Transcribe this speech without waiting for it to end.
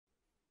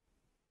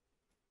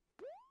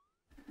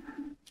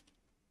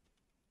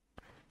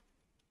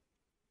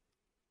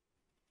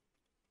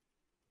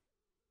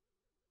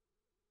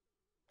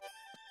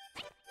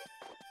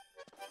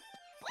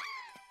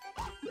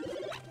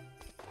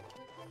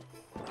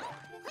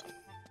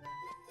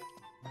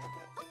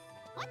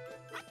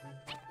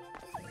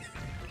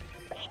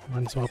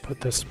Might as well put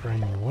this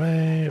spring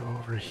way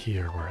over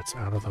here where it's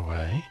out of the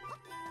way.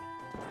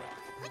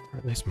 Or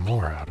at least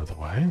more out of the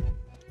way.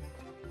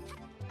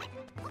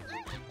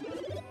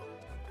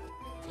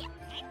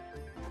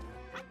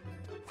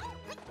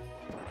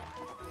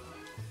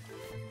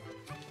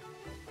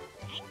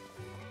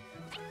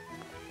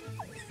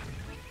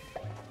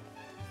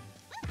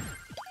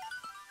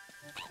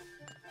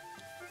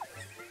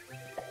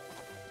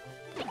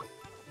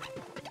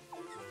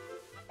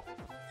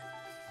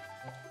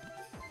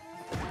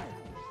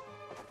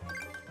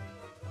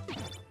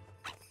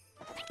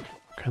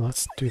 Okay,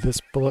 let's do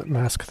this bullet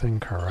mask thing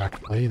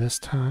correctly this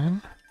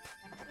time.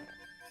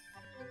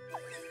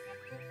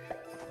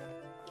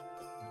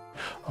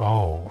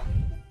 Oh,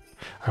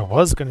 I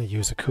was going to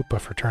use a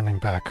Koopa for turning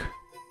back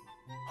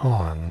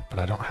on, but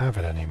I don't have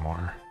it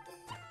anymore.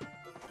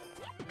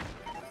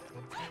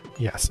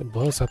 Yes, it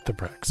blows up the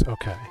bricks.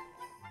 Okay.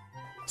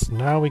 So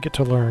now we get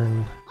to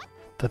learn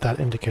that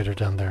that indicator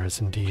down there is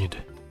indeed...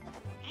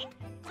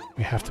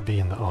 we have to be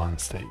in the on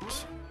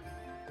state.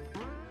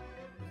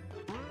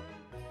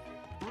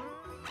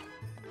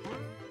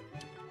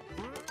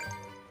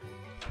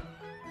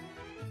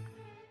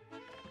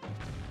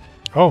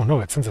 Oh, no,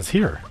 it sends us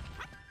here.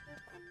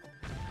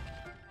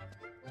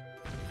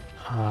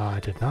 I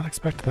did not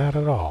expect that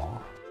at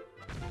all.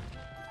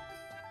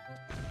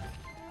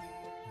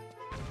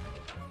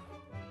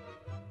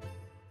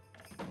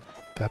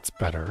 That's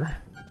better.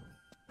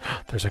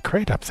 There's a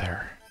crate up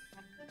there.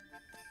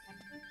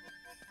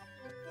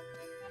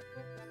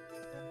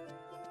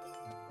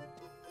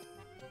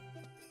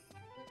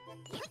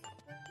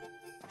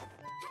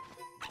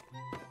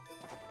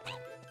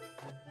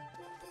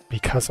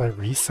 Because I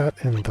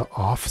reset in the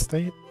off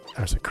state,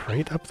 there's a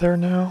crate up there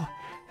now?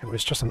 It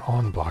was just an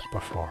on block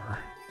before.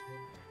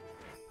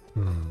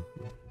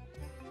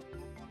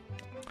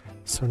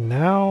 So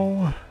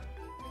now...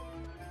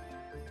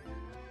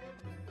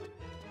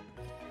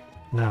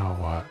 now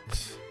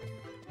what?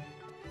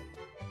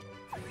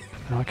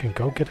 Now I can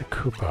go get a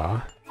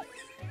Koopa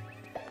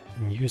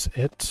and use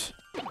it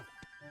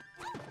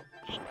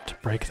to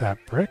break that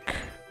brick.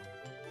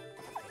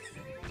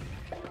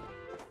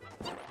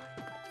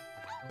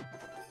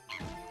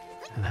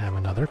 And have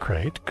another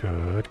crate.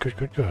 Good, good,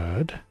 good,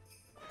 good.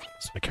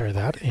 So I carry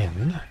that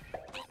in.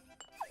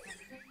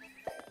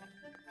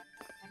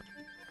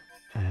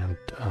 And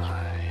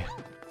I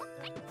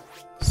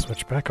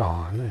switch back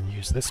on and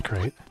use this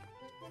crate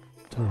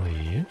to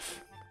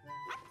leave.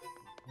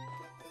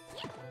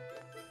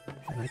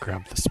 And I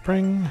grab the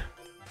spring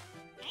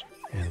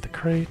and the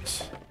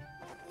crate.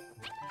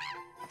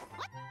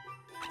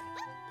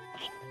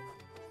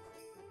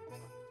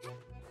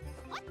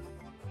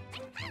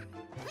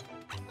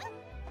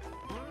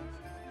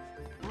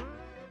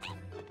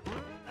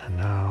 And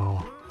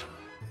now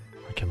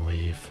I can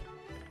leave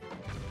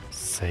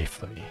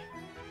safely.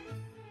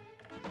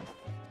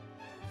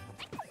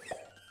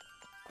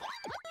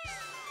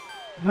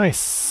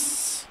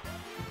 Nice!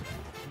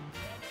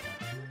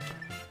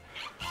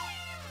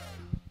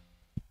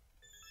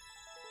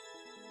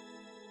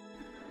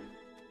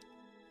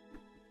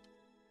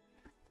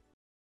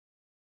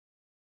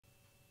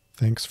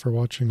 Thanks for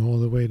watching all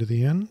the way to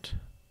the end.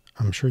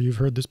 I'm sure you've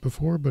heard this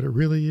before, but it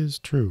really is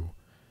true.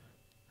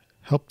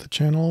 Help the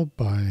channel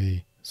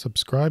by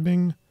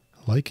subscribing,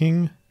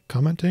 liking,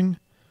 commenting.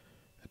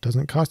 It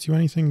doesn't cost you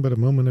anything but a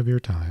moment of your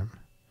time.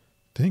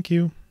 Thank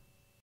you.